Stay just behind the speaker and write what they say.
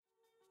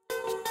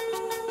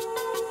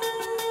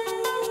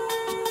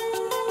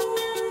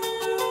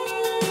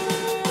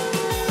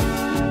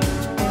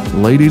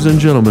Ladies and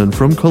gentlemen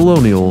from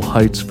Colonial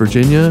Heights,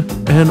 Virginia,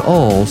 and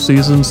All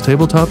Seasons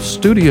Tabletop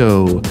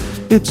Studio,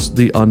 it's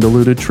The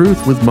Undiluted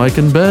Truth with Mike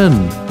and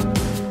Ben.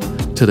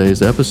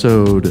 Today's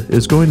episode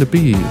is going to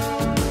be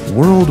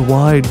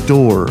Worldwide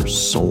Door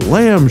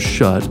Slam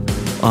Shut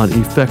on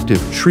Effective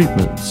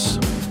Treatments.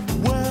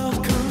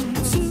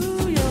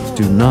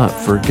 Do not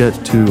forget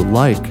to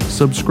like,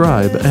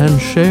 subscribe, and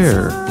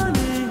share.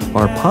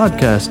 Our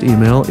podcast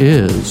email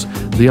is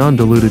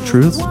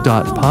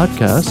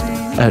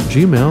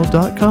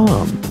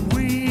theundilutedtruth.podcast@gmail.com.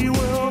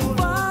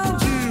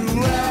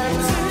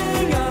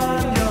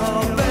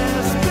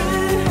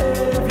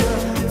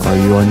 Are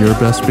you on your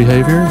best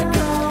behavior?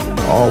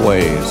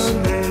 Always,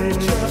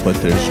 but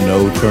there's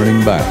no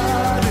turning back.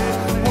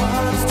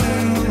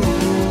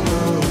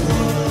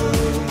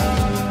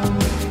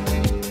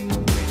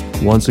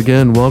 Once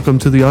again, welcome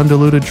to The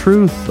Undiluted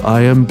Truth.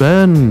 I am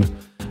Ben,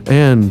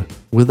 and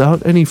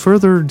without any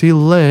further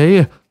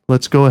delay,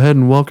 let's go ahead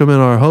and welcome in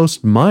our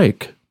host,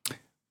 Mike.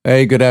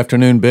 Hey, good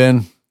afternoon,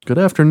 Ben. Good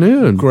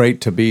afternoon.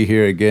 Great to be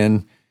here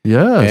again.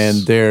 Yes.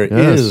 And there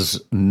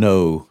is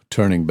no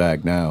turning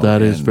back now.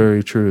 That is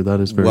very true.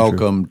 That is very true.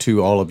 Welcome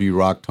to all of you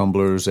rock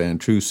tumblers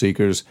and truth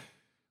seekers.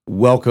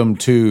 Welcome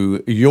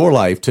to your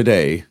life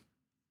today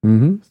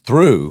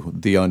through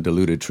The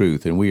Undiluted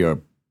Truth. And we are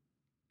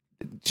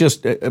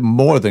just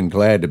more than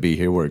glad to be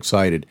here. We're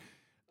excited.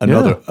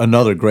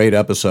 Another great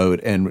episode.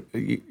 And,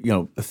 you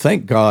know,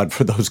 thank God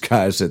for those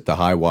guys at the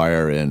High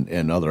Wire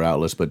and other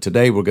outlets. But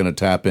today we're going to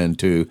tap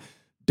into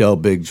Del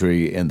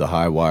Bigtree and the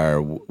High Wire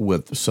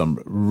with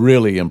some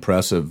really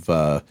impressive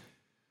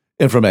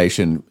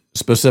information,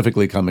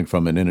 specifically coming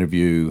from an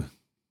interview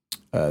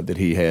that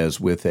he has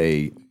with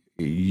a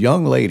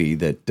young lady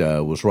that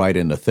was right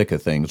in the thick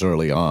of things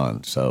early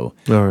on. So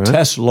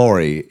Tess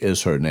Lawrie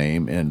is her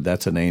name, and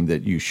that's a name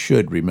that you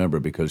should remember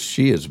because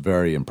she is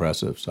very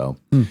impressive. So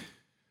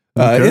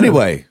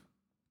anyway,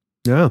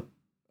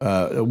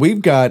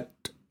 we've got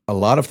a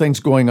lot of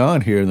things going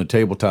on here in the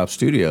Tabletop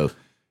Studio.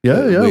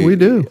 We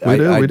do.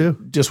 We do.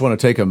 Just want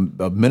to take a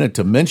minute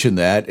to mention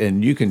that,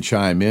 and you can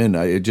chime in.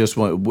 I just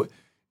want,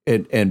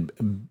 and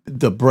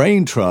the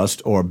Brain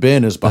Trust, or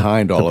Ben, is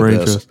behind all of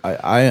this.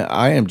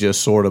 I am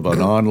just sort of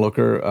an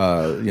onlooker.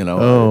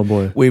 Oh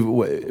boy,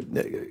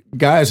 we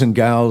guys and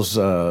gals,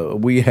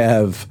 we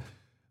have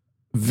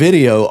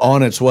video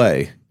on its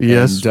way.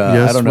 Yes,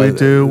 yes, I don't know. We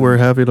do. We're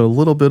having a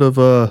little bit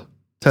of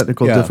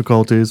technical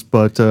difficulties,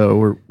 but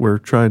we're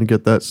trying to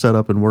get that set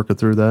up and working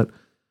through that.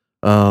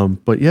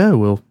 But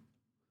yeah,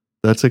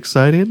 that's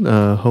exciting.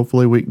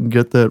 Hopefully we can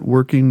get that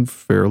working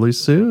fairly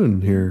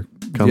soon here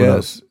coming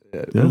up.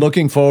 Yeah.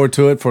 Looking forward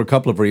to it for a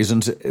couple of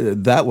reasons.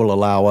 That will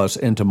allow us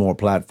into more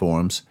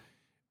platforms,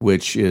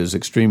 which is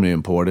extremely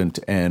important.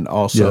 And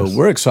also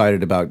we're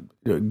excited about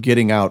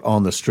getting out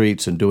on the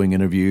streets and doing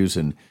interviews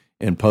and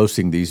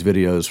posting these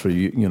videos for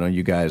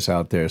you guys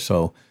out there.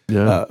 So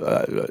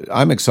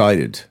I'm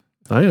excited.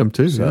 I am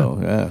too.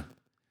 So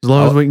as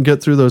long as we can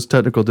get through those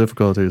technical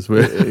difficulties.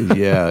 Well,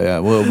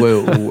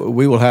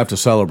 we will have to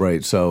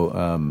celebrate. So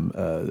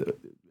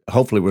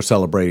hopefully we're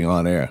celebrating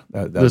on air.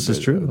 This is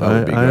true.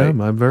 I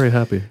am. I'm very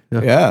happy.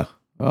 Yeah.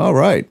 All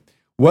right.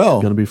 Well,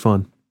 it's going to be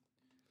fun.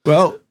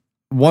 Well,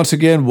 once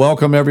again,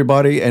 welcome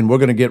everybody. And we're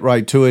going to get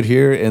right to it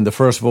here. And the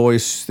first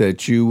voice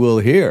that you will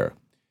hear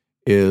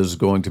is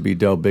going to be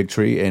Del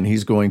Bigtree. And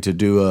he's going to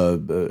do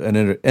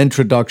an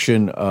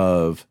introduction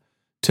of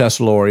Tess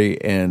Lawrie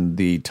and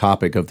the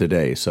topic of the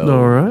day. So,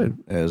 all right,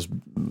 as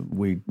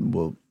we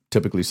will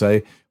typically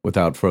say,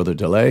 without further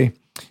delay,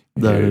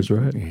 that is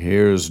right.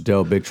 Here's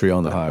Del Bigtree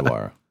on the High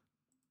Wire.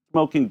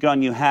 Smoking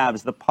gun you have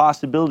is the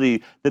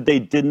possibility that they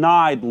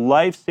denied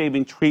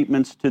life-saving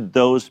treatments to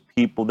those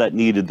people that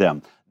needed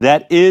them.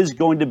 That is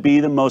going to be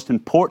the most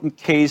important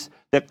case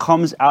that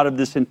comes out of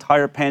this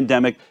entire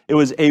pandemic. It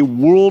was a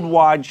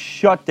worldwide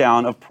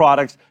shutdown of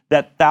products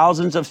that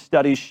thousands of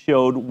studies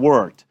showed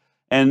worked.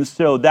 And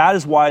so that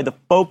is why the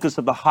focus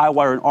of the High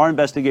Wire and our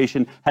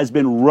investigation has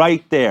been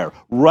right there,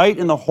 right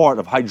in the heart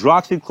of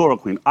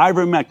hydroxychloroquine,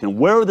 ivermectin.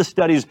 Where are the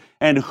studies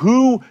and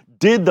who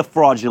did the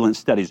fraudulent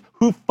studies?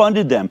 Who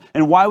funded them?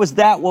 And why was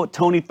that what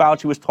Tony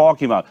Fauci was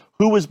talking about?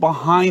 Who was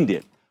behind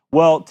it?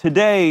 Well,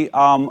 today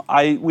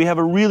we have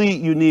a really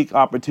unique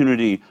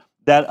opportunity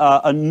that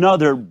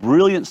another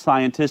brilliant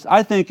scientist,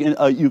 I think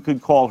you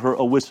could call her a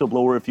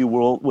whistleblower, if you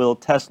will,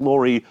 Tess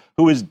Lawrie,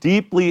 who is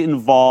deeply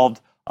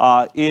involved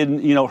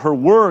in her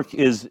work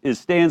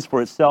stands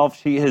for itself.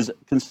 She has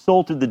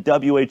consulted the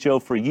WHO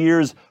for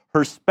years.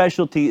 Her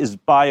specialty is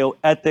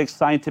bioethics,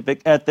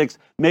 scientific ethics,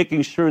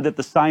 making sure that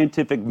the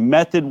scientific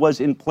method was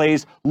in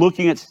place,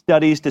 looking at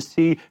studies to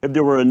see if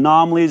there were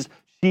anomalies.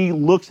 She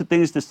looks at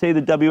things to say to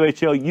the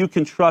WHO, you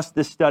can trust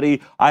this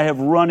study. I have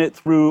run it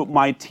through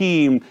my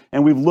team,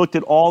 and we've looked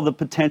at all the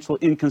potential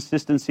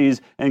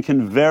inconsistencies and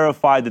can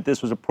verify that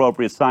this was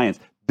appropriate science.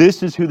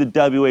 This is who the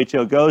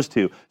WHO goes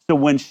to. So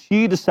when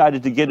she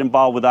decided to get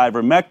involved with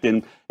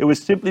ivermectin, it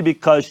was simply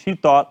because she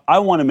thought, I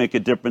want to make a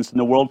difference in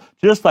the world,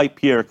 just like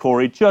Pierre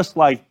Kory, just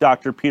like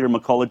Dr. Peter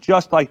McCullough,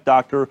 just like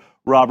Dr.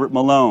 Robert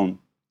Malone.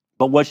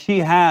 But what she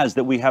has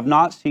that we have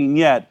not seen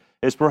yet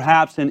is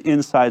perhaps an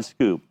inside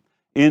scoop.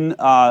 In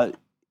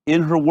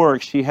her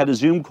work, she had a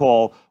Zoom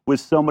call with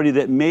somebody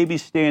that may be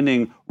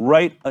standing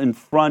right in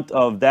front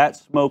of that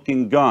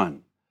smoking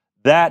gun,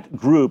 that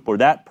group or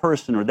that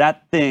person or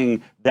that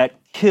thing that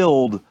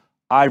killed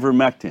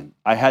ivermectin.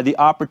 I had the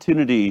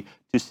opportunity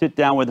to sit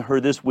down with her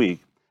this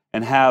week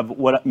and have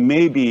what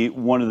may be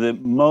one of the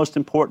most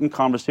important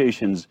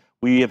conversations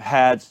we have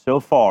had so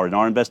far in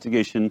our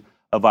investigation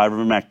of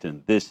ivermectin.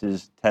 This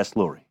is Tess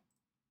Lawrie.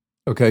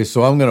 Okay,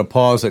 so I'm going to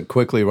pause it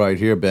quickly right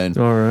here, Ben.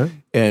 All right.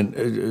 And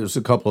there's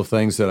a couple of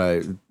things that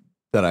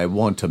I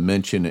want to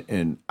mention,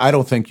 and I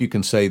don't think you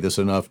can say this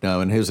enough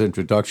now. In his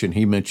introduction,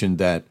 he mentioned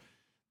that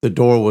the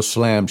door was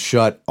slammed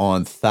shut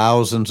on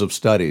thousands of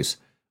studies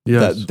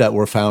that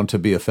were found to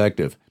be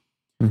effective.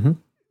 Mm-hmm.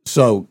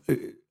 So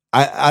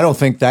I don't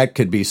think that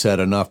could be said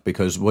enough,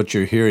 because what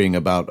you're hearing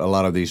about a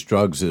lot of these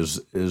drugs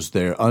is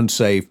they're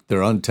unsafe,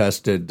 they're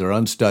untested, they're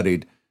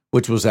unstudied,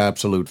 which was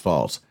absolute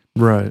false.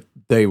 Right.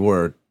 They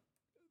were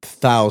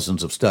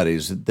thousands of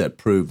studies that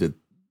proved that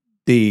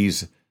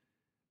these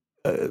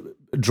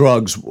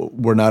drugs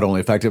were not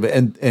only effective,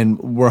 and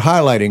we're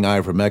highlighting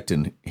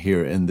ivermectin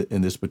here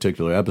in this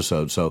particular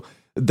episode. So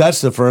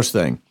that's the first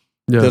thing.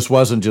 Yeah. This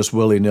wasn't just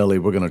willy-nilly,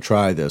 we're going to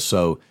try this.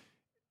 So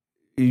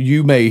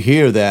you may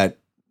hear that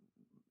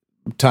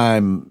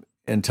time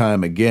and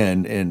time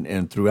again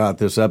and throughout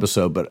this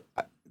episode, but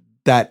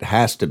that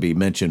has to be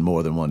mentioned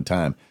more than one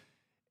time.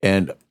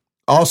 And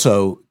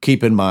also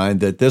keep in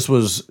mind that this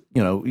was,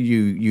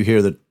 you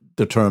hear the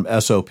term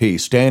SOP,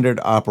 Standard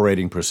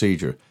Operating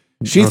Procedure.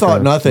 She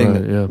thought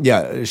nothing.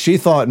 Right, she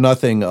thought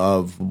nothing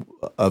of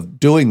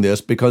doing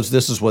this, because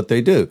this is what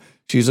they do.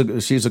 She's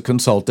a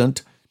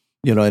consultant,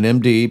 an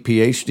MD,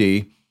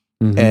 PhD,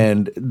 mm-hmm.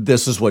 and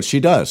this is what she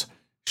does.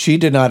 She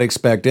did not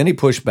expect any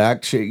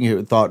pushback.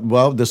 She thought,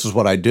 well, this is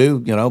what I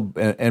do,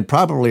 and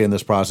probably in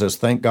this process,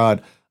 thank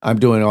God I'm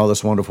doing all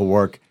this wonderful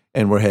work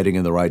and we're heading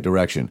in the right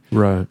direction.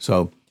 Right.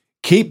 So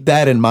keep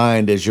that in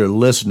mind as you're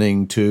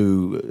listening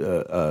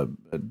to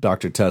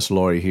Dr. Tess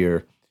Lawrie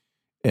here,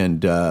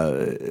 and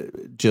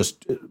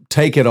just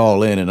take it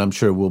all in. And I'm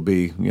sure we'll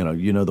be,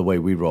 the way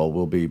we roll,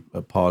 we'll be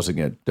pausing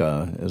it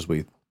as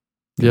we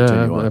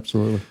continue on.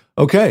 Absolutely.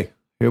 Okay,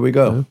 here we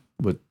go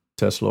with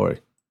Tess Lawrie.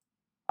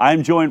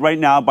 I'm joined right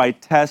now by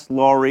Tess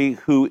Lawrie,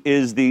 who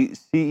is the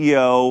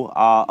CEO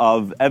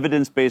of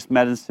Evidence-Based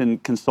Medicine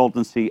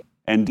Consultancy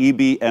and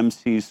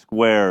EBMC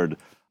Squared.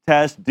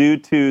 Tess, due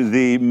to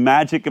the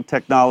magic of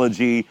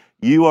technology,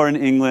 you are in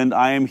England,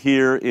 I am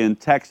here in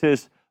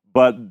Texas,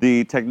 but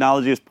the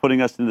technology is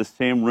putting us in the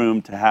same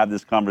room to have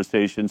this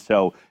conversation.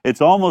 So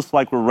it's almost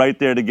like we're right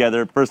there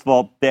together. First of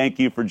all, thank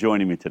you for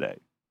joining me today.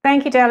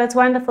 Thank you, Dale. It's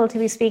wonderful to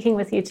be speaking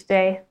with you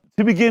today.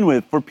 To begin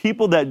with, for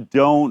people that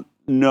don't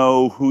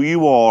know who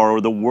you are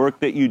or the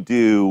work that you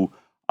do,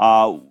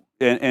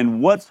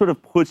 and what sort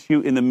of puts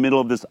you in the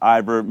middle of this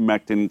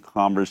ivermectin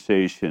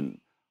conversation,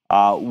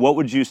 what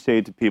would you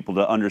say to people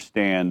to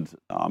understand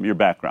your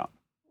background?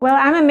 Well,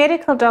 I'm a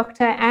medical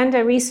doctor and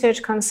a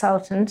research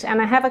consultant,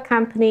 and I have a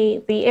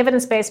company, the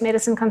Evidence-Based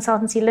Medicine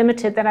Consultancy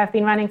Limited, that I've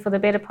been running for the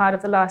better part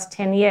of the last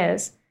 10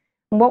 years.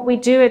 And what we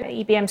do at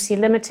EBMC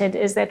Limited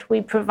is that we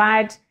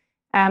provide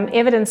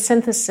evidence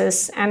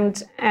synthesis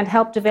and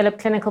help develop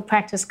clinical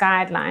practice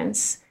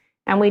guidelines.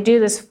 And we do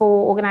this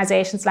for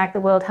organizations like the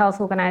World Health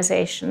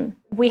Organization.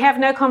 We have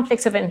no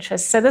conflicts of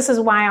interest, so this is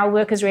why our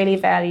work is really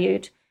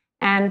valued.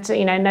 And,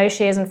 no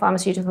shares in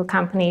pharmaceutical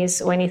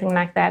companies or anything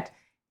like that.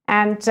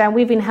 And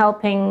we've been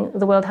helping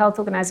the World Health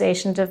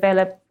Organization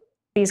develop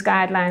these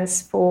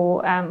guidelines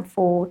for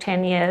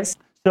 10 years.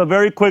 So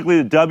very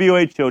quickly,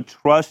 the WHO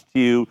trusts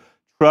you,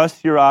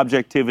 trusts your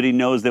objectivity,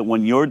 knows that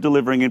when you're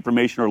delivering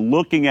information or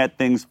looking at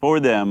things for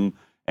them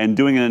and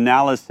doing an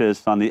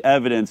analysis on the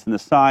evidence and the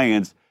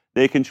science,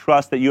 they can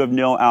trust that you have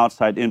no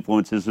outside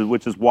influences,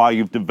 which is why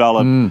you've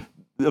developed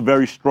a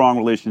very strong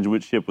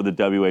relationship with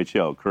the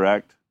WHO,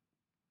 correct?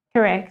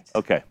 Correct.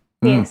 Okay.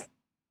 Yes.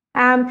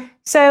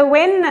 So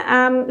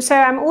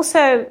I'm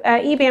also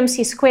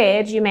EBMC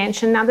Squared, you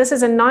mentioned. Now, this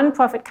is a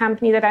non-profit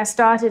company that I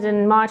started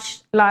in March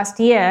last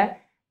year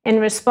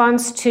in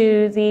response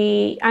to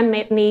the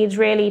unmet needs,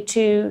 really,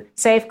 to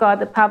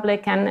safeguard the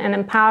public and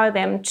empower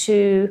them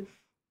to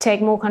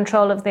take more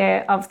control of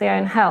their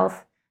own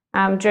health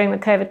during the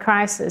COVID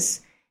crisis.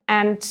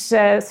 And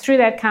through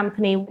that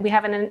company, we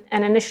have an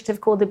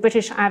initiative called the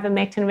British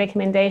Ivermectin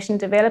Recommendation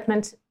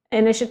Development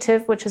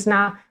Initiative, which is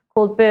now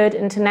called BIRD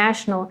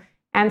International.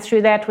 And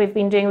through that, we've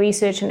been doing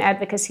research and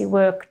advocacy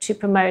work to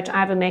promote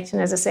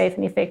ivermectin as a safe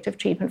and effective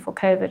treatment for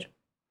COVID.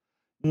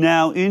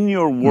 Now, in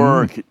your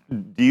work,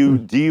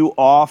 do you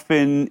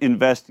often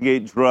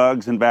investigate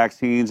drugs and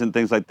vaccines and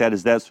things like that?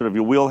 Is that sort of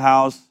your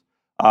wheelhouse?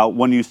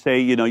 When you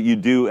say, you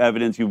do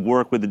evidence, you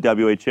work with the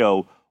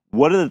WHO,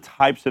 what are the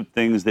types of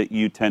things that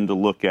you tend to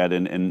look at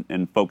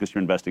and focus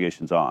your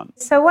investigations on?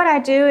 So what I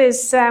do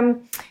is we'll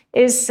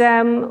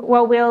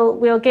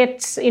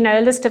get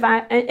a list of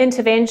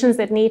interventions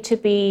that need to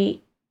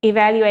be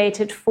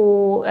evaluated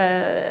for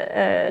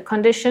a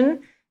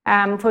condition.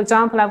 For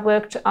example, I've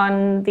worked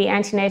on the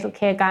antenatal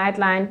care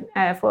guideline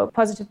for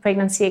positive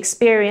pregnancy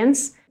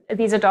experience.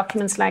 These are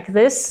documents like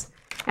this.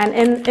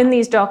 And in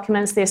these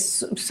documents,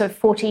 there's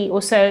 40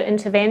 or so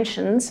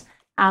interventions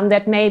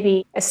that may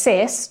be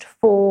assessed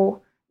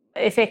for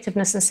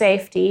effectiveness and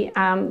safety.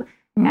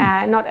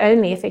 Not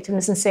only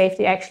effectiveness and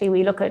safety, actually,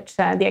 we look at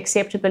the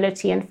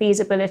acceptability and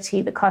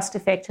feasibility, the cost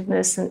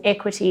effectiveness and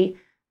equity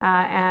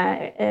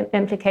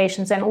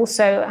implications, and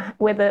also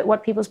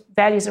what people's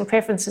values and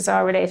preferences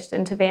are related to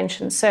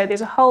interventions. So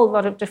there's a whole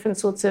lot of different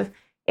sorts of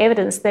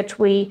evidence that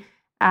we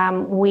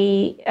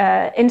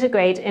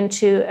integrate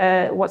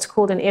into what's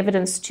called an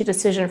evidence to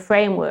decision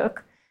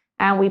framework,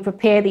 and we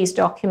prepare these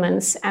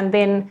documents, and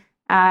then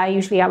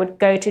usually I would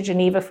go to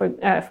Geneva,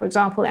 for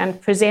example, and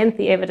present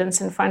the evidence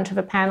in front of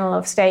a panel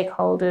of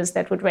stakeholders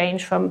that would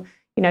range from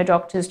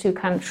doctors to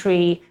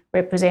country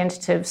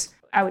representatives.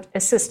 I would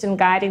assist in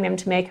guiding them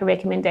to make a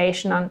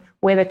recommendation on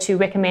whether to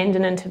recommend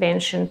an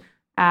intervention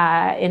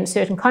in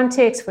certain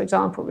contexts, for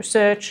example,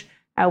 research,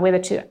 whether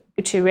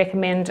to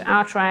recommend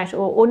outright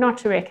or not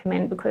to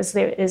recommend because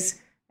there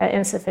is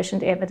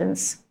insufficient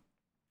evidence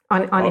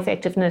on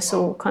effectiveness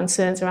or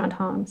concerns around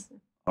harms.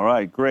 All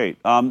right, great.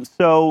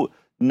 So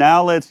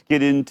now let's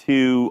get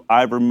into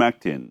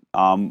ivermectin.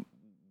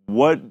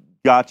 What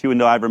got you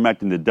into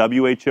ivermectin? Did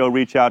WHO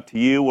reach out to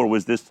you, or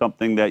was this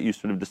something that you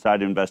sort of decided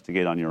to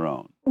investigate on your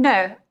own?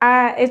 No,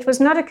 it was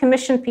not a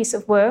commissioned piece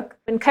of work.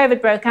 When COVID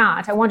broke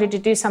out, I wanted to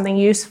do something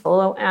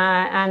useful,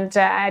 and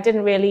I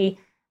didn't really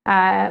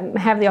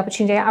have the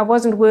opportunity. I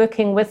wasn't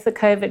working with the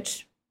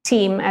COVID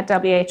team at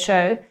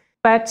WHO,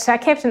 but I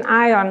kept an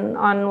eye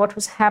on what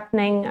was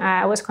happening.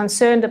 I was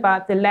concerned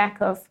about the lack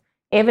of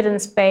an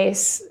evidence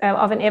base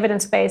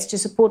to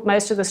support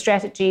most of the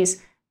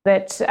strategies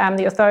that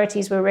the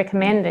authorities were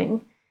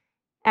recommending.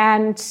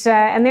 And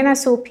then I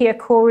saw Pierre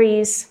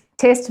Corey's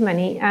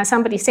testimony.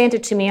 Somebody sent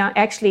it to me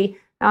actually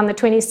on the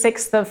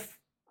 26th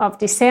of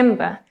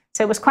December.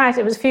 So it was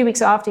a few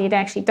weeks after he'd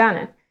actually done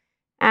it.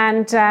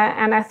 And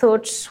I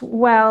thought,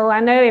 well, I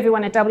know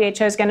everyone at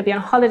WHO is going to be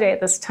on holiday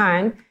at this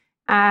time.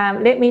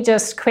 Let me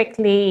just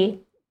quickly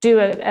do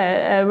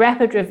a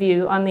rapid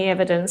review on the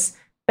evidence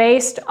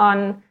based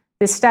on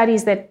the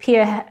studies that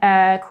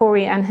Pierre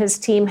Corey and his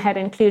team had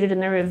included in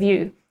the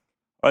review.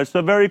 All right,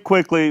 so very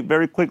quickly,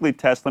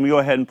 Tess, let me go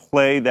ahead and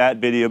play that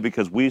video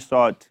because we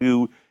saw it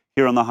too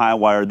here on the High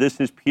Wire.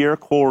 This is Pierre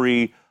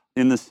Corey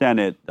in the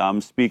Senate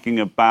speaking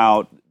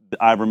about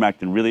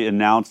ivermectin, really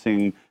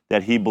announcing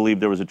that he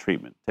believed there was a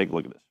treatment. Take a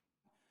look at this.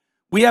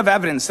 We have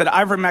evidence that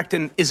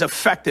ivermectin is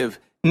effective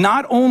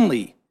not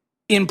only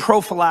in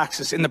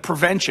prophylaxis, in the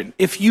prevention.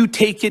 If you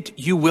take it,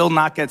 you will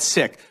not get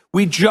sick.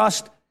 We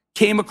just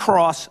came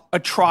across a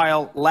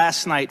trial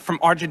last night from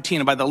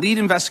Argentina by the lead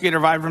investigator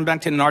of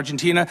ivermectin in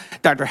Argentina,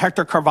 Dr.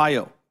 Hector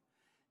Carvalho.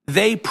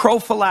 They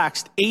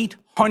prophylaxed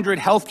 800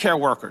 healthcare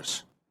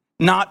workers.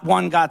 Not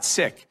one got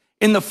sick.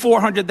 In the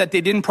 400 that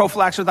they didn't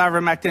prophylax with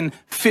ivermectin,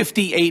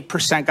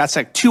 58% got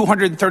sick.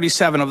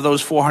 237 of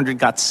those 400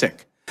 got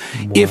sick.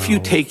 Wow. If you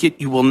take it,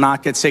 you will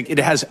not get sick. It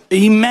has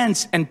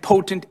immense and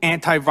potent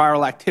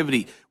antiviral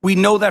activity. We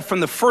know that from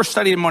the first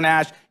study in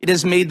Monash, it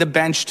has made the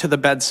bench to the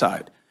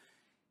bedside.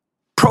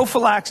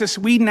 Prophylaxis,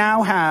 we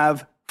now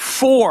have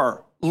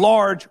 4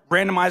 large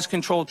randomized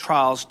controlled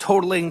trials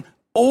totaling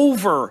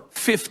over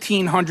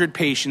 1,500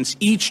 patients,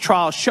 each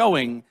trial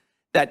showing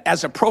that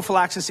as a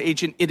prophylaxis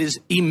agent, it is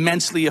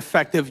immensely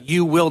effective.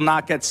 You will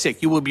not get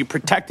sick. You will be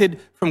protected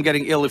from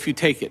getting ill if you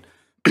take it.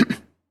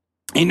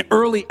 In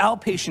early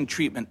outpatient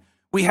treatment,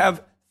 we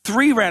have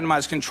 3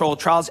 randomized controlled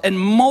trials and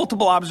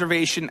multiple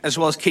observation as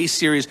well as case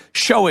series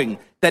showing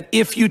that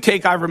if you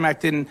take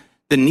ivermectin,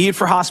 the need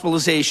for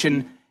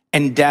hospitalization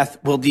and death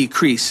will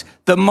decrease.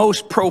 The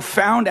most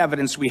profound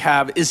evidence we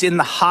have is in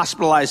the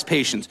hospitalized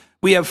patients.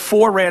 We have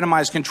 4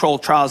 randomized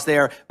controlled trials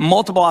there,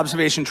 multiple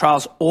observation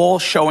trials, all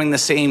showing the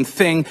same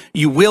thing.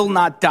 You will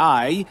not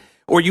die,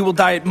 or you will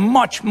die at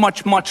much,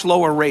 much, much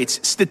lower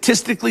rates.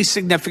 Statistically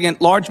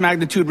significant, large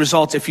magnitude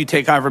results if you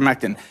take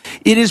ivermectin.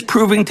 It is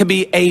proving to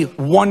be a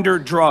wonder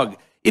drug.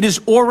 It has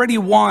already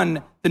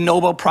won the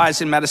Nobel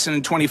Prize in Medicine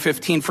in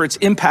 2015 for its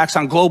impacts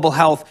on global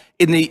health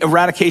in the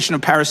eradication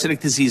of parasitic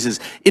diseases.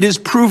 It is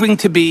proving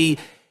to be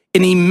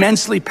an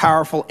immensely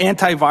powerful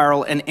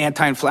antiviral and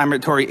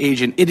anti-inflammatory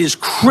agent. It is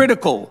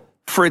critical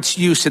for its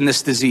use in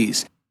this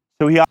disease.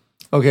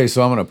 Okay,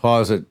 so I'm going to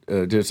pause it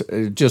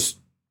just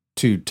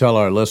to tell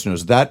our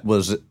listeners that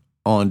was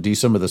on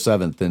December the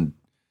 7th in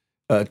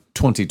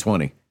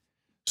 2020.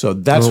 So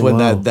that's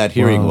when that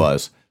hearing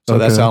was. So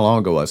that's how long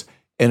ago it was.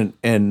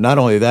 And not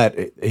only that,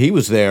 he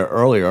was there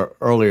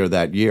earlier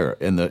that year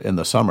in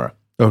the summer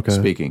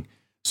speaking.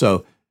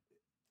 So,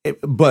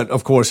 but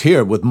of course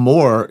here with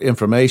more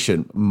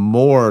information,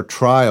 more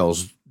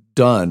trials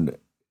done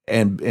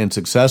and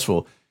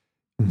successful,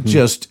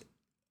 just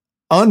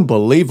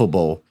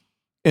unbelievable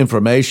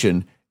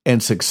information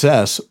and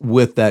success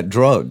with that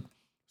drug.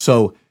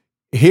 So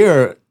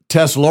here,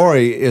 Tess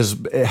Lawrie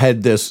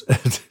had this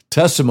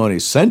testimony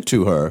sent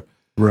to her,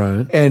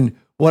 right? And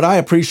what I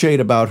appreciate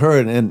about her,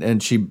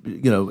 and she,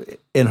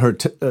 in her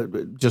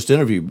just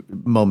interview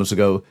moments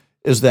ago,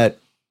 is that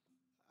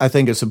I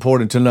think it's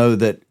important to know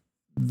that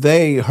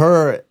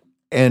her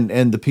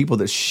and the people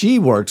that she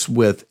works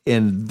with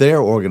in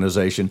their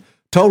organization,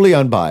 totally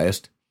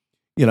unbiased.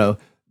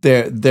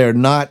 They're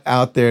not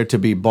out there to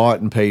be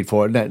bought and paid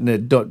for.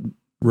 Don't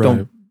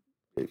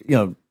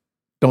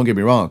get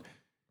me wrong.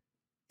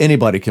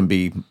 Anybody can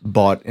be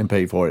bought and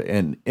paid for it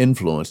and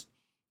influenced,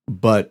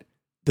 but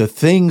the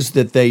things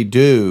that they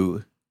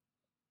do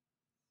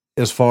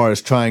as far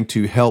as trying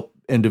to help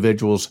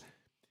individuals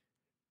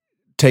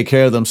take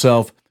care of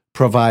themselves,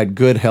 provide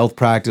good health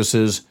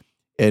practices,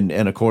 and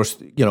of course,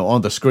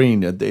 on the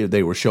screen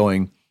they were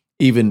showing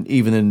even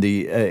in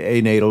the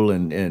antenatal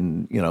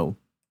and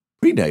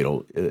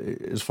prenatal,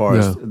 as far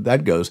as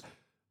that goes,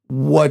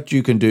 what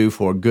you can do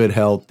for good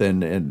health,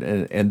 and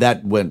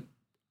that went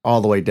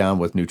all the way down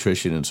with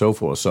nutrition and so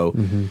forth. So,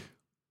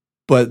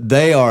 but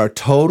they are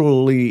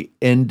totally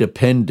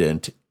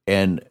independent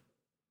and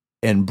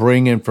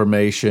bring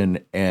information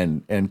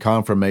and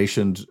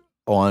confirmations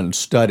on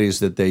studies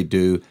that they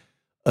do,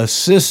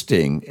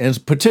 assisting,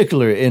 and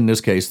particularly in this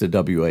case, the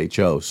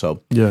WHO.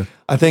 So,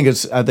 I think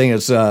it's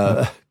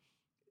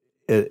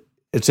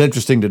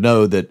interesting to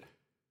know that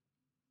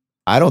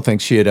I don't think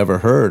she had ever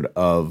heard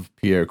of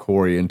Pierre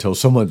Kory until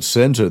someone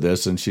sends her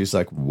this, and she's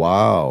like,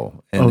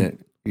 "Wow!" And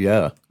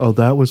Oh,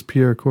 that was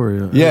Pierre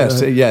Kory.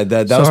 Yes, that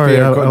was sorry,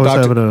 Pierre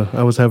Kory.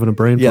 I was having a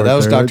brain fart. Yeah, that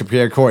was there. Dr.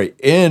 Pierre Kory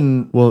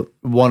in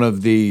one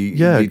of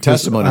the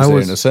testimonies there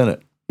in the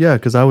Senate. Yeah,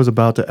 because I was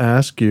about to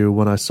ask you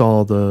when I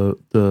saw the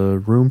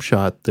room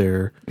shot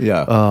there.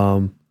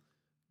 Yeah.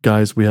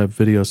 Guys, we have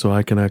video, so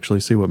I can actually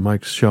see what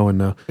Mike's showing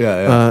now.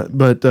 Yeah.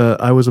 But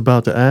I was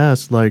about to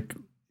ask,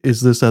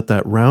 is this at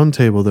that round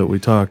table that we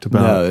talked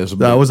about?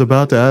 No, I was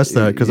about to ask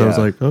that because I was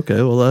like,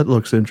 okay, well, that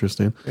looks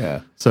interesting.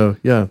 Yeah. So,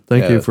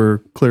 thank you for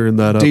clearing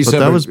that up. But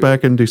that was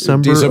back in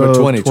December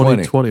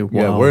 2020. Wow.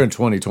 Yeah, we're in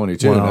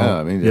 2022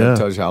 now. I mean, that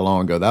tells you how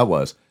long ago that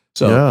was.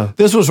 So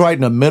this was right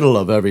in the middle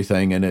of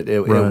everything, and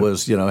it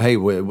was, hey,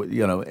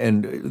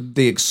 and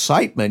the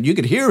excitement, you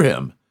could hear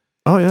him.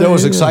 Oh, yeah. There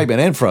was excitement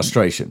and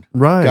frustration.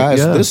 Right.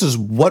 Guys, this is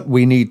what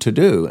we need to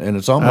do. And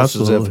it's almost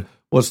as if,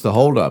 what's the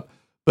holdup?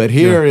 But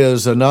here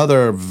is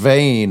another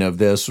vein of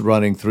this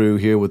running through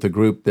here with the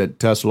group that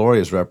Tess Lori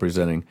is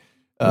representing.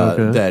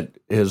 That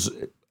is,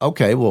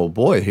 okay, well,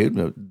 boy,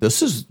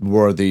 this is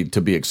worthy to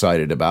be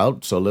excited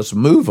about. So let's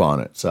move on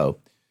it. So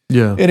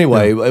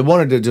anyway, I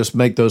wanted to just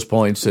make those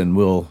points, and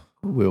we'll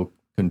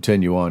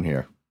continue on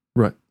here.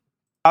 Right.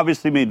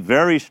 Obviously made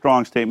very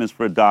strong statements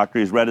for a doctor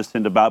he's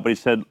reticent about, but he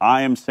said,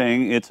 I am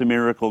saying it's a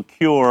miracle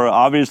cure.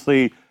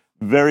 Obviously,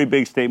 very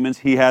big statements.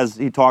 He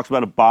talks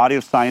about a body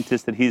of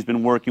scientists that he's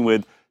been working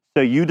with.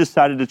 So you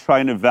decided to try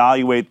and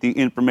evaluate the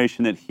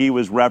information that he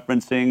was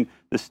referencing,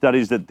 the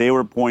studies that they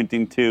were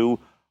pointing to.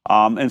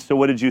 And so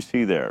what did you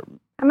see there?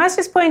 I must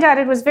just point out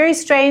it was very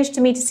strange to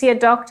me to see a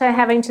doctor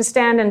having to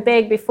stand and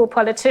beg before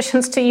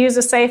politicians to use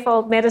a safe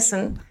old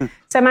medicine.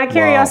 So my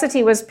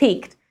curiosity was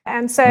piqued.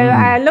 And so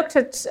I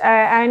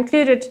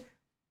included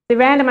the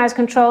randomized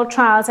controlled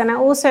trials, and I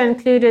also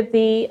included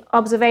the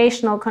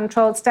observational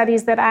controlled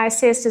studies that I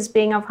assessed as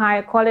being of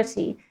higher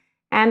quality.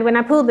 And when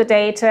I pulled the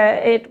data,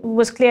 it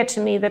was clear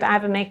to me that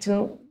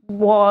ivermectin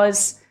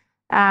was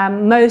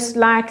most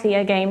likely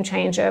a game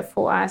changer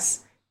for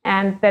us,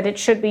 and that it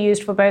should be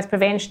used for both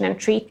prevention and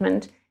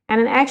treatment. And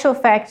in actual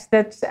fact,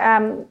 that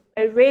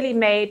it really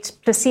made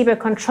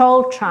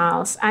placebo-controlled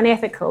trials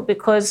unethical,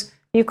 because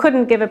you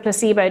couldn't give a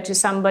placebo to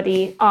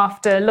somebody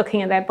after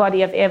looking at that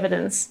body of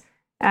evidence.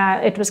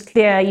 It was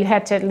clear you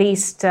had to at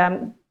least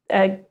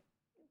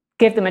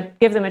give them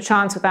a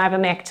chance with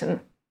ivermectin.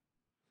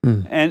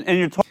 And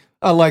you're talking.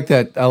 I like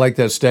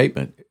that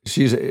statement.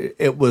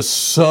 It was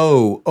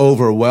so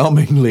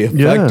overwhelmingly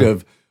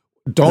effective.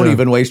 Don't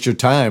even waste your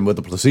time with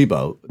a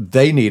placebo.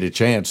 They need a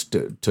chance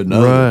to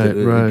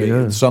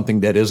know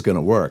something that is going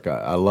to work.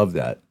 I love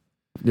that.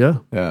 Yeah.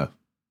 Yeah.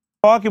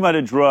 Talking about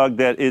a drug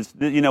that is,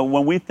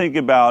 when we think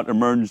about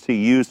emergency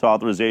use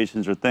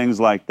authorizations or things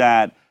like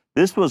that,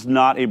 this was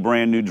not a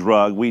brand new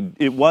drug.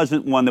 It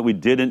wasn't one that we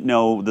didn't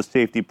know the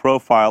safety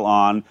profile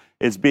on.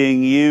 It's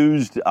being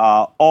used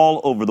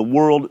all over the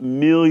world.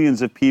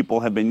 Millions of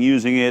people have been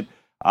using it.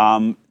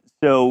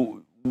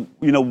 So,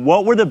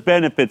 what were the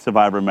benefits of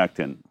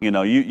ivermectin? You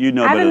know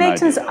better than I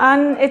do.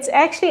 Ivermectin's it's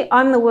actually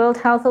on the World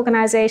Health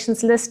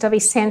Organization's list of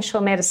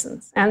essential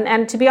medicines.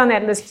 And to be on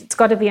that list, it's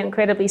got to be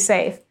incredibly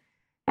safe.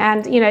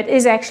 And, it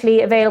is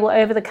actually available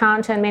over the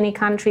counter in many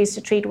countries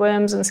to treat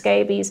worms and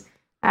scabies.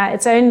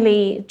 It's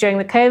only during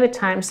the COVID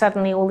time,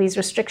 suddenly all these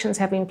restrictions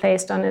have been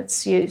placed on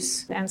its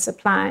use and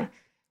supply.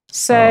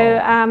 So,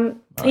 at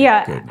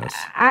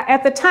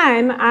the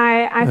time,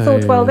 I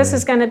thought, well, this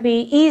is going to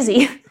be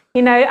easy.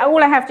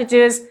 All I have to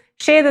do is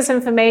share this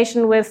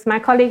information with my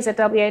colleagues at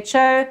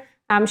WHO,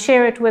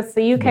 share it with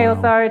the UK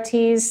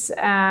authorities,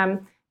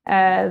 the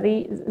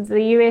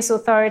US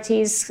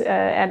authorities,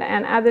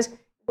 and others.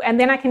 and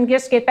then I can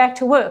just get back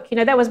to work.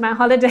 That was my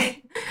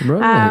holiday,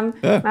 Right.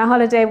 my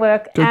holiday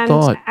work. Good and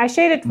thought. I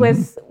shared it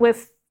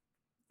with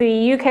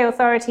the UK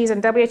authorities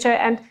and WHO,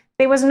 and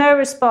there was no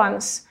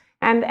response.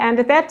 And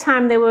at that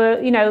time, there were,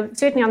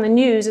 certainly on the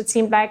news, it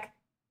seemed like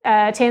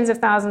tens of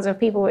thousands of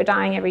people were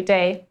dying every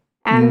day.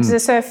 And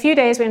so a few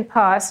days went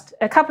past,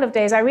 a couple of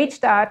days, I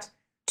reached out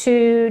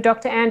to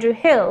Dr. Andrew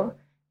Hill,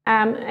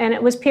 and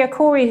it was Pierre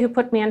Corey who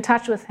put me in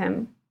touch with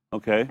him.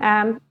 Okay.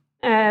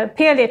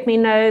 Pierre let me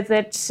know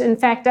that, in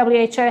fact,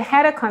 WHO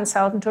had a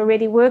consultant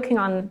already working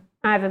on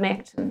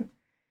ivermectin.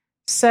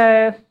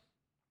 So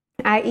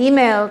I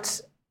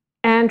emailed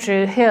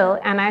Andrew Hill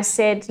and I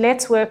said,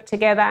 let's work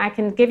together. I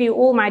can give you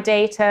all my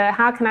data.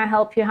 How can I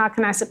help you? How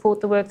can I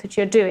support the work that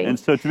you're doing? And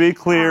so to be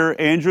clear,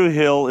 Andrew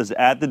Hill is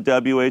at the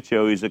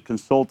WHO. He's a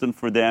consultant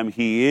for them.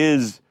 He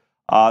is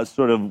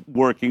sort of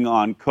working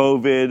on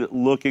COVID,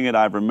 looking at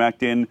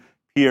ivermectin.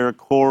 Pierre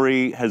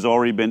Corey has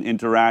already been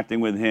interacting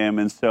with him.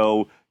 And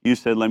so you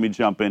said, let me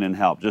jump in and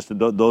help.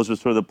 Those are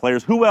sort of the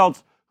players. Who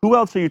else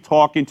are you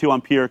talking to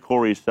on Pierre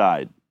Corey's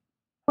side?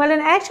 Well,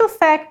 in actual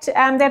fact,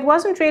 that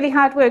wasn't really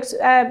how it works.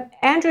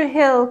 Andrew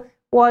Hill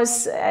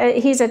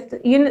he's at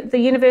the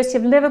University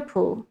of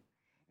Liverpool.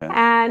 Okay.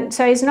 And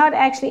so he's not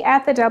actually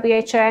at the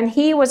WHO, and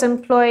he was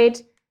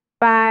employed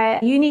by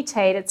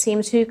Unitate, it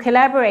seems, who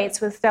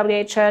collaborates with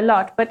WHO a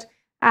lot. But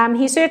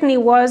he certainly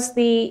was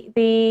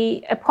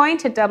the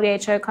appointed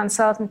WHO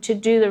consultant to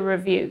do the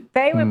review.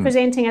 They were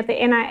presenting at the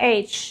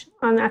NIH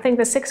on, I think,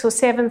 the 6th or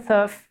 7th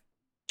of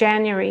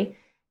January.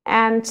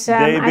 And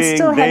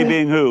they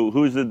being who?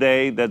 Who's the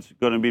they that's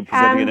going to be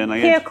presenting at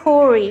NIH?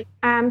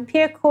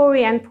 Pierre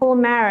Corey and Paul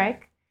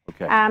Marek,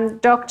 okay.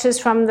 Doctors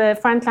from the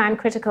Frontline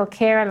Critical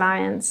Care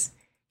Alliance.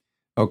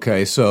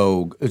 Okay,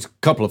 so it's a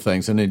couple of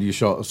things, and then you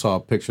saw a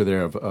picture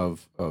there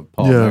of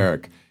Paul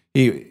Marek.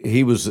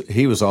 He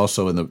was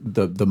also in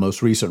the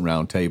most recent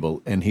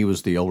roundtable, and he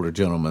was the older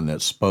gentleman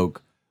that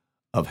spoke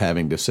of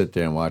having to sit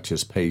there and watch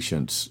his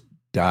patients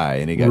die,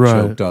 and he got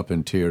choked up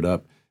and teared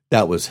up.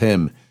 That was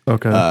him.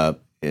 Okay.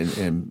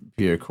 And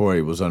Pierre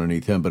Corey was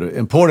underneath him. But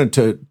important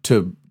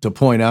to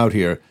point out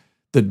here,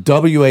 the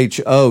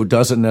WHO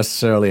doesn't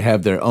necessarily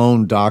have their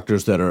own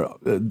doctors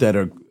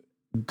that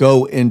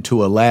go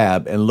into a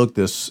lab and look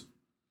this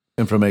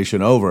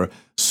information over,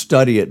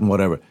 study it and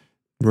whatever.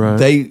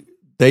 Right.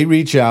 They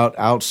reach out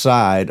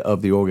outside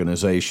of the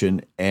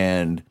organization,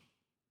 and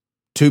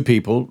two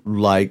people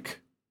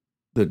like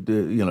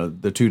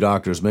the two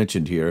doctors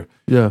mentioned here,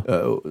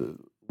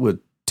 with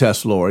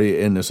Tess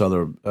Lawrie and this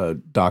other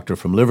doctor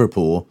from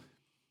Liverpool,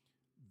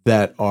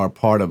 that are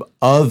part of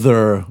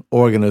other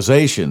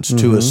organizations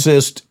to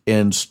assist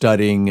in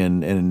studying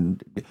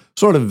and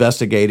sort of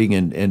investigating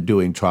and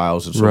doing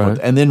trials and so forth,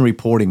 and then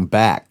reporting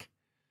back.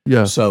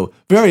 Yeah. So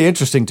very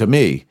interesting to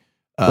me.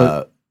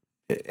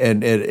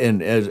 And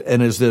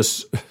as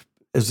this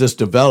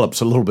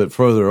develops a little bit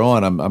further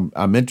on,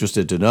 I'm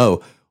interested to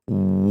know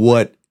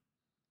what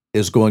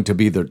is going to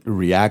be the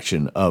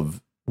reaction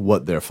of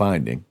what they're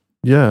finding.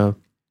 Yeah,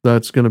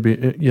 that's going to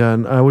be,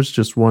 and I was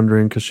just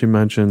wondering, because she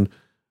mentioned,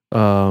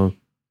 I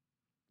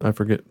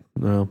forget,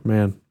 oh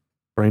man,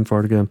 brain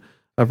fart again.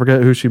 I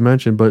forget who she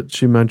mentioned, but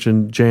she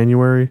mentioned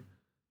January.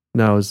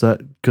 Now, is that,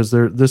 because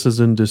this is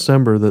in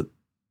December that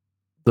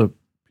the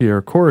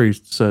Pierre Corey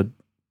said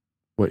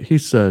what he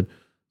said,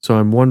 so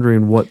I'm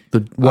wondering what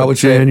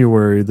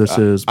January this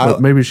is,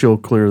 but maybe she'll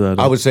clear that up.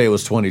 I would say it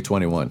was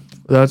 2021.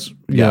 That's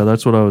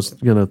what I was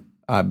going to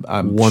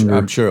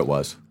I'm sure it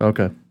was.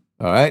 Okay.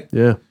 All right?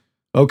 Yeah.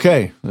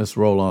 Okay, let's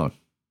roll on.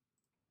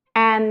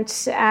 And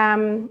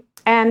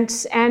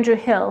Andrew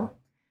Hill.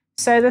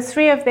 So the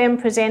three of them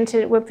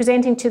were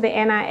presenting to the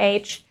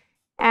NIH,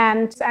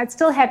 and I'd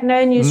still had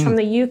no news from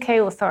the UK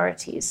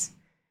authorities.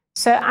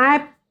 So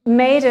I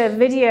made a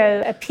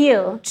video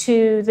appeal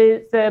to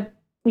the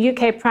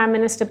UK Prime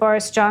Minister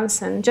Boris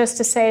Johnson, just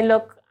to say,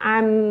 look,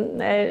 I'm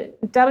a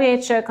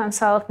WHO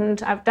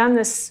consultant. I've done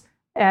this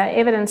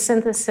evidence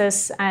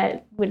synthesis.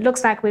 It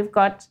looks like we've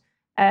got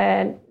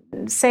a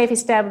safe,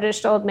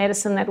 established old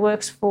medicine that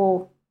works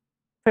for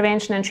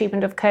prevention and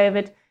treatment of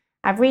COVID.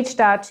 I've reached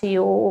out to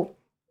your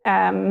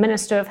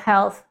Minister of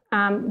Health.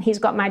 He's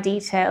got my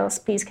details.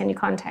 Please, can you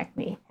contact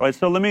me? All right,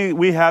 so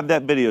we have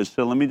that video.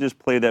 So let me just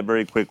play that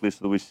very quickly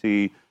so that we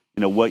see,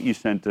 what you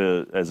sent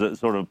as a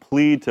sort of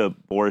plea to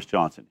Boris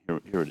Johnson.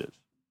 Here it is.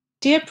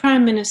 Dear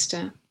Prime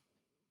Minister,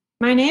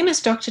 my name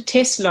is Dr.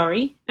 Tess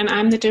Lawrie, and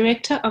I'm the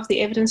director of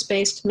the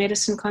Evidence-Based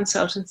Medicine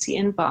Consultancy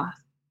in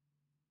Bath.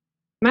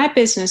 My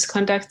business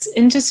conducts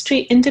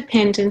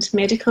industry-independent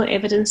medical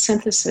evidence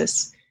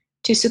synthesis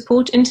to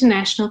support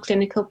international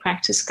clinical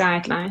practice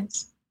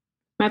guidelines.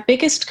 My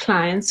biggest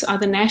clients are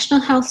the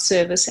National Health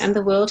Service and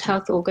the World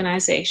Health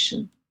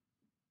Organization.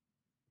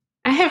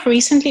 I have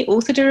recently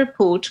authored a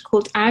report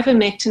called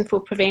Ivermectin for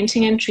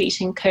Preventing and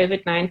Treating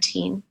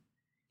COVID-19,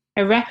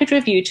 a rapid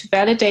review to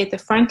validate the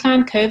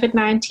Frontline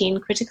COVID-19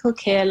 Critical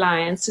Care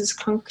Alliance's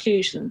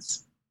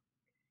conclusions.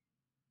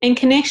 In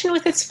connection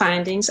with its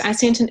findings, I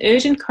sent an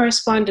urgent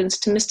correspondence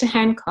to Mr.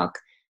 Hancock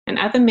and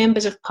other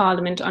members of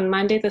Parliament on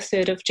Monday, the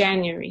 3rd of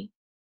January.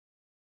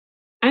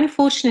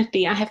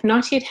 Unfortunately, I have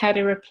not yet had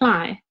a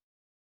reply,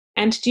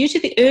 and due to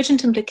the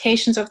urgent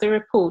implications of the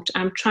report,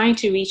 I'm trying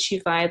to reach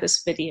you via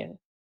this video.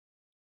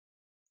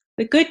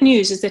 The good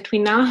news is that we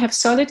now have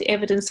solid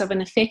evidence of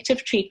an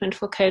effective treatment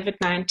for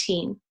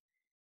COVID-19.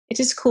 It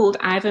is called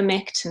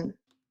ivermectin.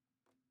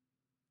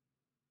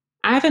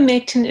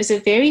 Ivermectin is a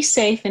very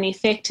safe and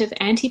effective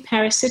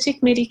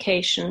anti-parasitic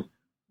medication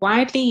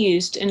widely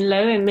used in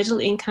low and middle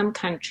income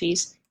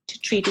countries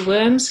to treat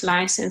worms,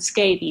 lice, and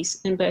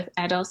scabies in both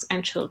adults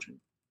and children.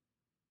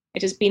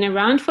 It has been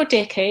around for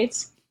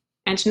decades,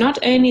 and not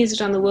only is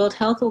it on the World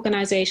Health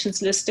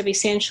Organization's list of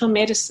essential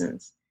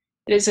medicines,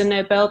 it is a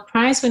Nobel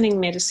Prize-winning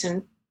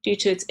medicine due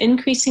to its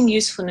increasing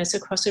usefulness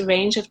across a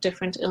range of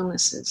different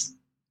illnesses.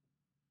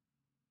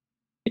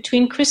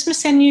 Between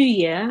Christmas and New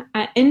Year,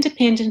 I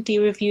independently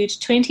reviewed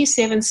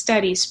 27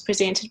 studies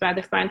presented by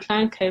the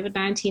Frontline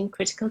COVID-19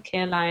 Critical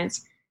Care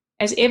Alliance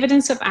as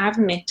evidence of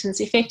ivermectin's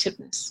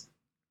effectiveness.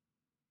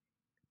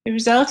 The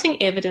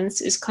resulting evidence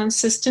is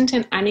consistent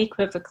and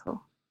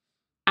unequivocal.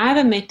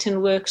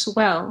 Ivermectin works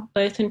well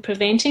both in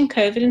preventing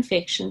COVID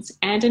infections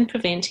and in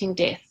preventing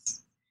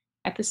deaths,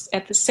 at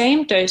the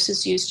same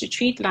doses used to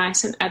treat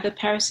lice and other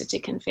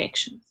parasitic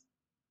infections.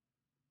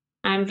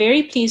 I am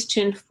very pleased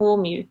to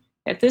inform you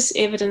that this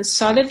evidence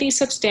solidly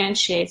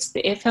substantiates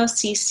the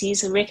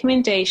FLCC's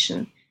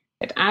recommendation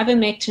that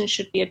ivermectin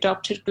should be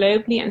adopted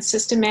globally and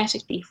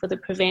systematically for the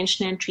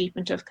prevention and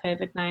treatment of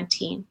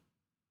COVID-19.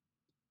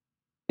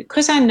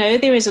 Because I know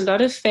there is a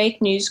lot of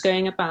fake news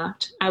going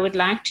about, I would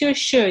like to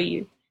assure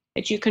you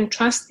that you can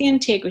trust the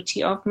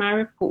integrity of my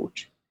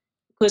report,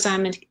 because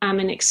I'm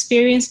an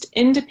experienced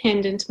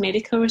independent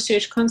medical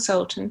research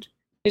consultant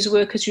whose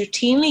work is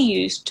routinely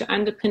used to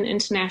underpin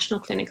international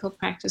clinical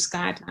practice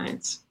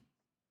guidelines.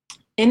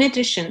 In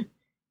addition,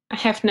 I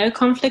have no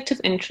conflict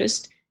of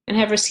interest and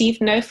have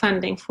received no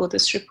funding for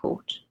this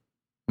report.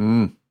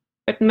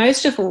 But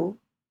most of all,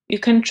 you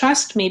can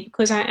trust me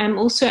because I am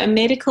also a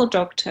medical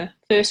doctor,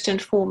 first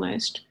and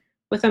foremost,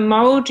 with a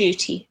moral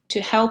duty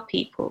to help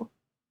people,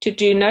 to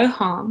do no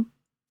harm,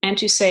 and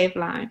to save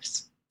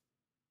lives.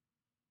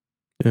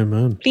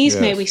 Amen. Please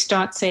may we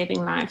start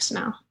saving lives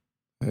now.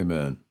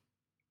 Amen.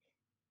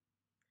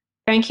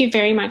 Thank you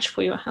very much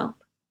for your help.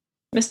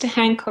 Mr.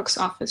 Hancock's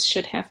office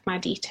should have my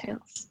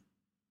details.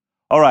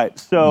 All right,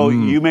 so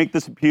you make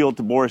this appeal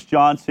to Boris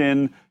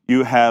Johnson.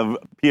 You have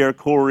Pierre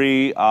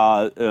Kory,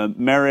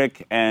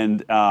 Merrick,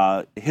 and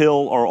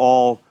Hill are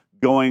all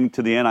going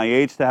to the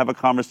NIH to have a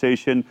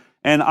conversation.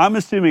 And I'm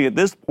assuming at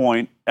this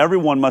point,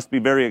 everyone must be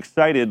very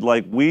excited.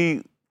 Like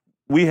we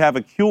have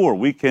a cure.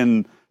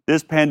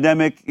 This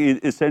pandemic,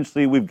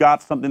 essentially, we've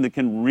got something that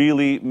can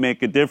really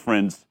make a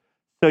difference.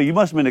 So you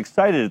must have been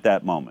excited at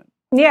that moment.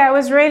 Yeah, I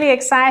was really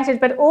excited,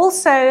 but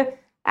also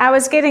I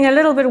was getting a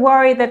little bit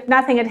worried that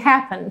nothing had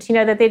happened,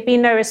 that there'd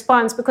been no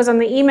response, because on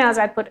the emails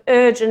I'd put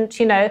urgent,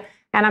 and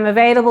I'm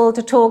available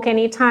to talk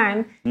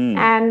anytime,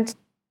 and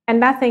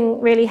nothing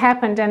really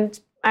happened. And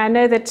I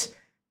know that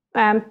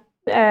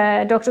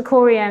Dr.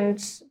 Kory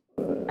and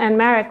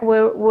Merrick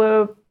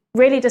were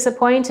really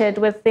disappointed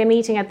with their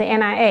meeting at the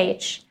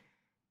NIH.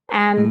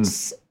 And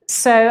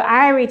so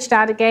I reached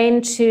out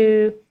again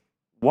to...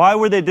 Why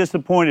were they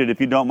disappointed, if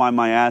you don't mind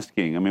my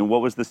asking? I mean,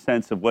 what was the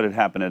sense of what had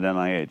happened at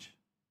NIH?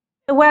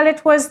 Well,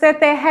 it was that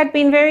they had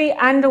been very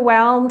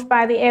underwhelmed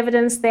by the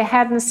evidence. They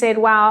hadn't said,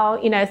 wow,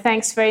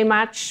 thanks very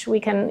much. We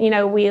can,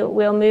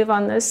 we'll move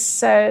on this.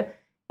 So,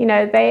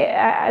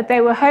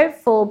 they were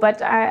hopeful,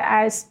 but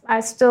I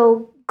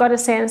still got a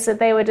sense that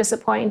they were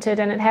disappointed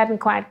and it hadn't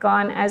quite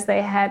gone as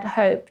they had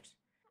hoped.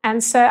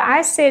 And so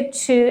I said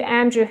to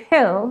Andrew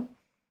Hill,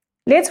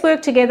 let's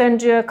work together and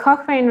do a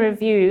Cochrane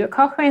review, a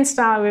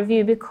Cochrane-style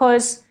review,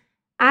 because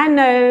I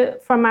know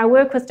from my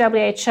work with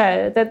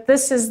WHO that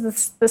this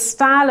is the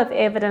style of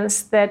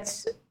evidence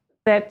that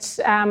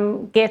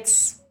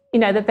gets,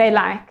 that they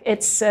like.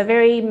 It's a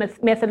very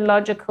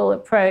methodological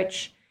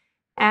approach.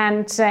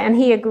 And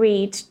he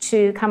agreed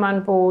to come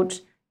on board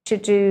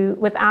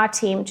with our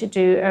team to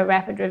do a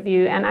rapid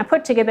review. And I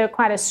put together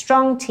quite a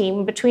strong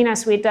team. Between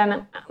us, we'd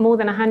done more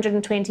than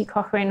 120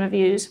 Cochrane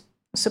reviews,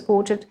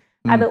 supported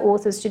other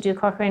authors to do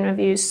Cochrane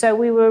reviews. So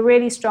we were a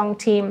really strong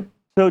team.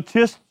 So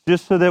just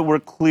so that we're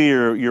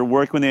clear, you're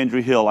working with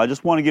Andrew Hill. I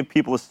just want to give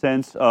people a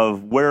sense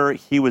of where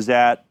he was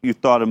at, you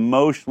thought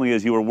emotionally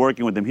as you were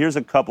working with him. Here's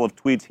a couple of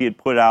tweets he had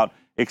put out,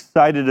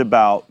 excited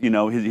about,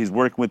 he's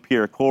working with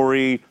Pierre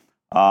Kory,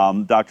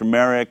 Dr.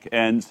 Merrick.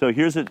 And so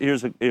here's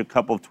a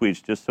couple of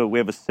tweets, just so we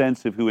have a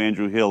sense of who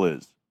Andrew Hill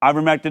is.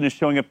 Ivermectin is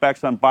showing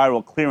effects on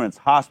viral clearance,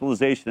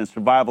 hospitalization, and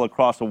survival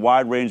across a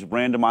wide range of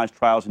randomized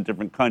trials in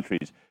different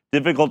countries.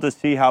 Difficult to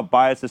see how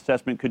bias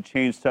assessment could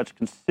change such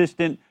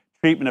consistent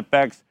treatment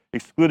effects.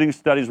 Excluding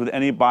studies with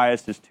any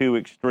bias is too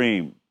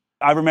extreme.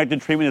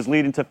 Ivermectin treatment is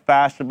leading to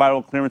faster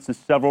viral clearance in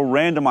several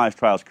randomized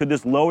trials. Could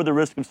this lower the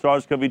risk of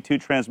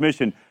SARS-CoV-2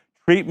 transmission?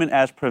 Treatment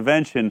as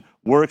prevention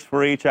works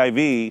for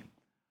HIV.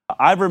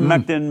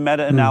 Ivermectin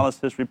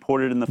meta-analysis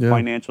reported in the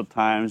Financial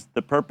Times.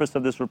 The purpose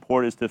of this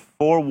report is to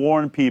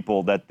forewarn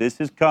people that this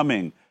is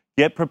coming.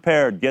 Get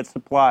prepared, get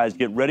supplies,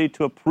 get ready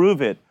to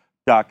approve it.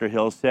 Dr.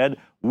 Hill said,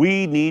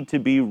 we need to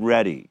be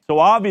ready. So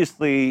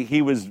obviously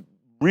he was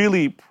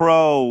really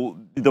pro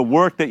the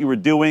work that you were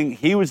doing.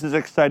 He was as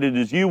excited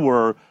as you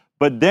were.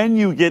 But then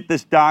you get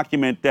this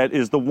document that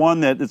is the one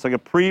that it's like a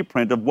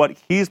preprint of what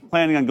he's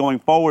planning on going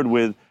forward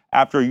with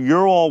after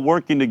you're all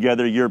working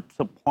together. You're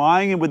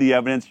supplying him with the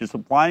evidence. You're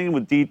supplying him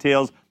with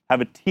details,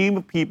 have a team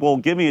of people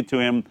giving it to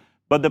him.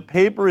 But the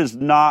paper is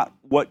not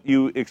what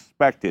you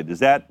expected.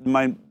 Am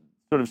I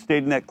sort of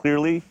stating that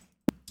clearly?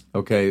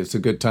 Okay, it's a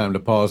good time to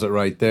pause it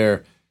right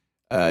there.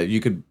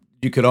 You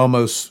could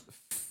almost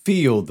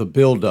feel the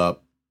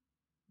buildup.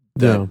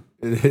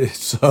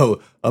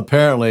 So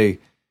apparently,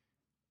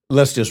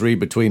 let's just read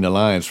between the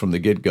lines from the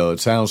get-go. It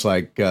sounds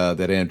like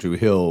that Andrew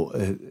Hill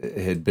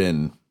had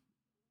been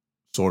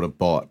sort of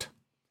bought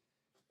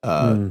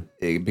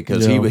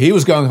because he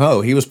was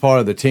gung-ho. He was part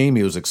of the team.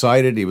 He was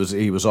excited. He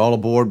was all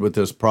aboard with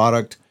this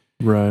product.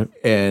 Right.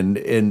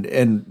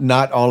 And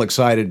not all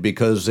excited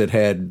because it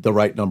had the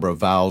right number of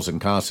vowels and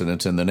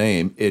consonants in the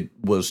name. It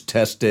was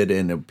tested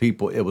and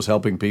it was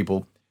helping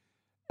people.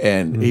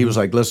 And he was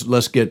like,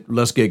 let's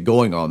get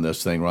going on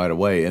this thing right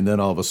away. And then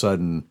all of a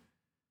sudden,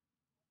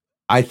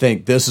 I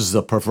think this is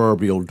the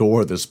proverbial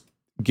door that's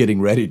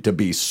getting ready to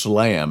be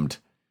slammed.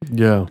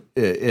 Yeah.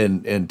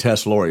 In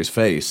Tess Lawrie's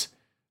face.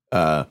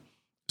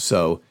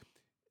 So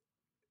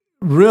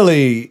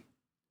really,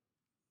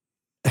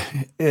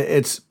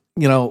 it's,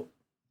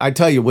 I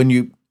tell you,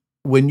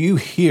 when you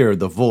hear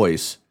the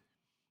voice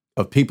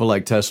of people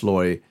like Tess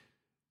Lawrie,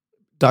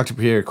 Dr.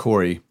 Pierre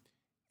Kory,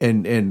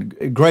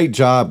 and great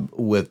job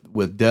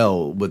with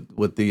Del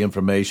with the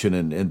information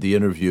and the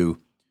interview,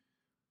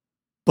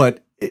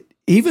 but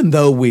even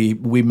though we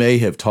may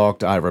have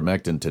talked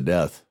ivermectin to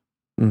death,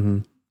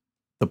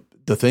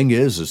 the thing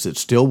is it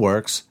still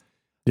works.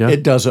 Yeah.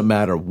 It doesn't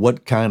matter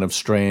what kind of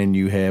strand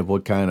you have,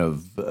 what kind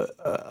of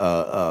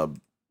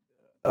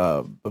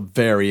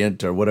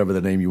variant or whatever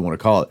the name you want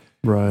to call it.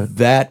 Right.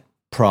 That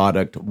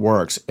product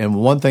works. And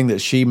one thing that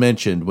she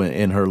mentioned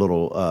in her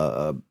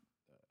little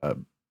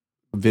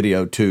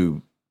video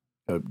to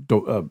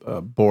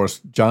Boris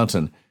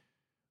Johnson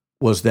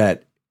was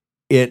that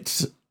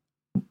it's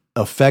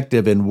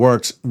effective and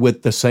works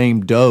with the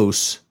same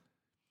dose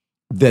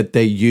that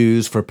they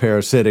use for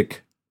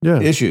parasitic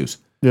issues.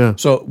 Yeah.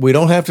 So we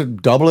don't have to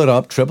double it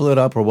up, triple it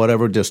up, or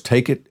whatever. Just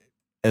take it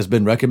as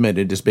been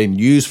recommended. It's been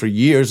used for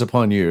years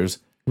upon years.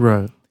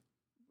 Right.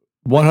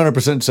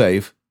 100%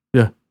 safe.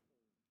 Yeah.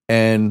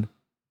 And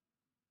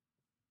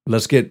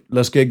let's get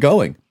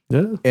going.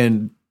 Yeah.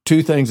 And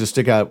two things that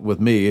stick out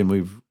with me, and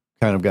we've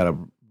kind of got to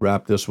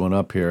wrap this one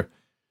up here,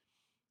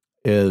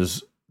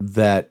 is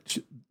that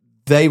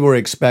they were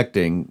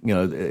expecting,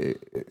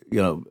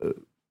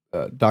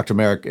 Dr.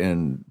 Merrick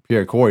and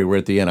Pierre Kory were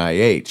at the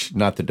NIH,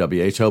 not the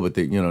WHO, but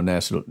the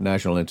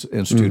National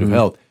Institute of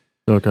Health.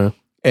 Okay.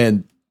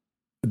 And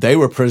they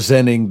were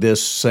presenting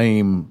this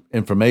same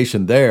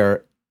information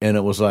there, and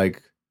it was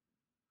like,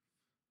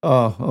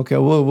 oh, okay,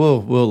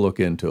 we'll look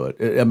into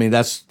it. I mean,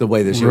 that's the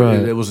way that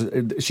it was.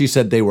 She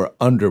said they were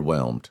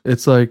underwhelmed.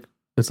 It's like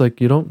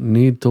you don't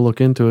need to look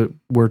into it.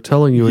 We're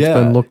telling you it's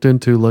been looked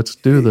into. Let's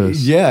do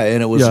this. Yeah,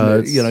 and it was.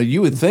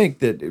 You would think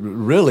that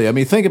really. I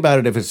mean, think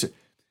about it.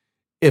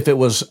 If it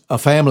was a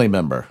family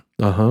member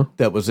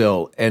that was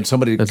ill, and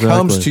somebody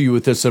comes to you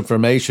with this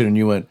information, and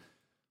you went,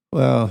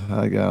 well,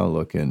 I'll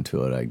look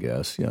into it, I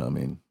guess.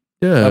 Really?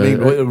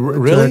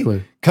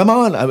 Exactly. Come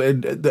on. I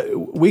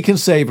mean, we can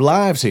save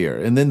lives here.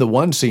 And then the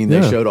one scene,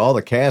 they showed all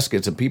the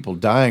caskets and people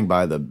dying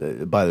by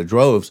the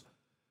droves.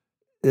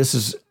 This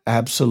is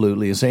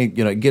absolutely insane.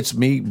 It gets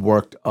me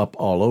worked up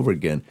all over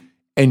again.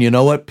 And you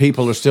know what?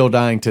 People are still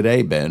dying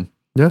today, Ben.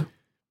 Yeah.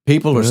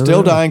 People are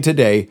still dying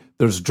today.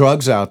 There's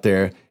drugs out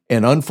there.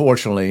 And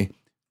unfortunately,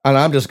 and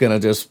I'm just going to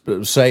just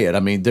say it, I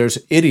mean, there's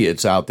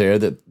idiots out there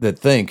that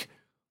think,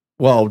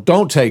 well,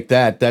 don't take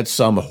that. That's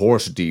some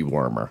horse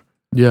dewormer.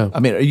 Yeah.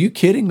 I mean, are you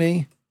kidding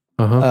me?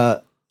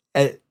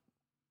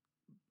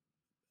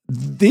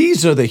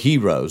 These are the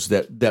heroes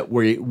that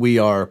we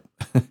are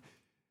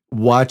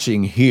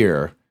watching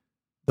here,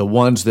 the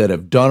ones that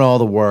have done all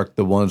the work,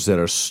 the ones that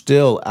are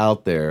still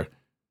out there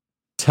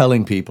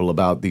telling people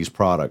about these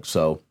products.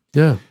 So,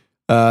 yeah.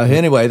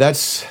 Anyway, that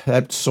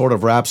sort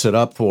of wraps it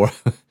up for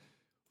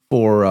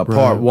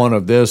part one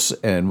of this,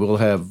 and we'll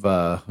have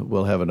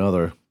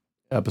another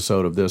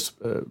episode of this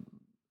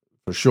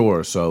for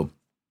sure. So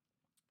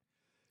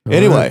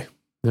anyway,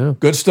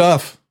 good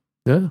stuff.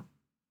 Yeah,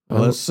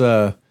 well, let's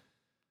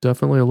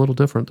definitely a little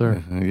different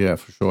there. Yeah,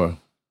 for sure.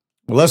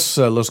 Well, let's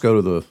go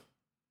to the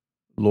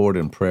Lord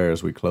in prayer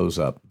as we close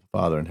up.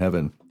 Father in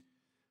heaven,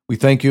 we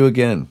thank you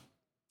again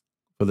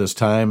for this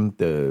time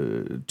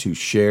to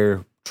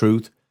share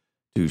truth,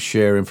 to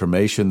share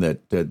information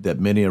that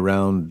many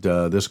around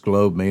this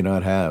globe may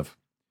not have.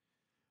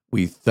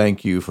 We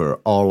thank you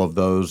for all of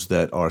those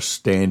that are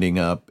standing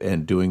up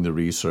and doing the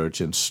research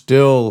and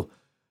still,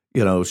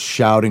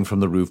 shouting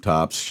from the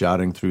rooftops,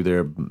 shouting through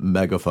their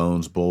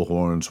megaphones,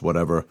 bullhorns,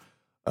 whatever.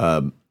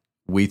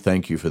 We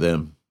thank you for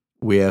them.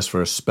 We ask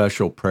for a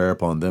special prayer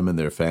upon them and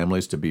their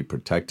families to be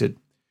protected,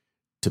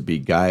 to be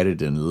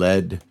guided and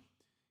led.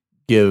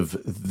 Give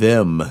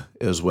them,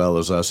 as well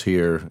as us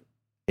here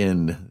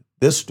in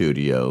this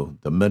studio,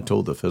 the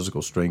mental, the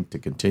physical strength to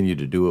continue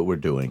to do what we're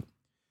doing.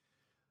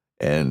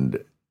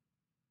 And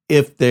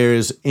if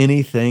there's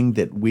anything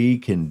that we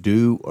can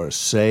do or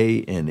say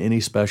in any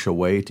special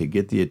way to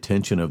get the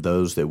attention of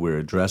those that we're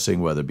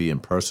addressing, whether it be in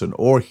person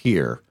or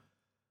here,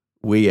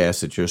 we ask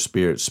that your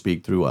Spirit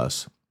speak through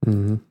us.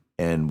 Mm-hmm.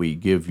 And we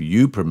give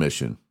you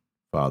permission,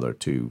 Father,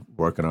 to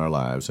work in our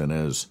lives. And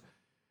as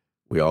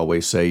we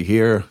always say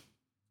here,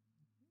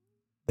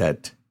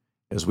 that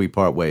as we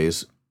part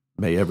ways,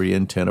 may every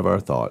intent of our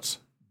thoughts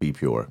be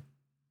pure.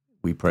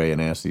 We pray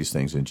and ask these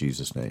things in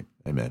Jesus' name.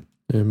 Amen.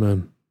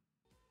 Amen.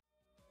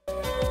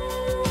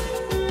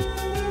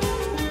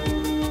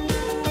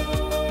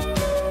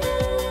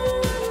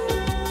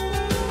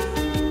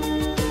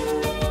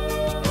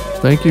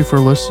 Thank you for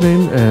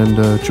listening,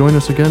 and join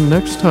us again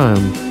next time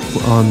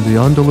on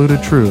The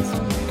Undiluted Truth.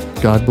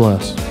 God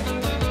bless.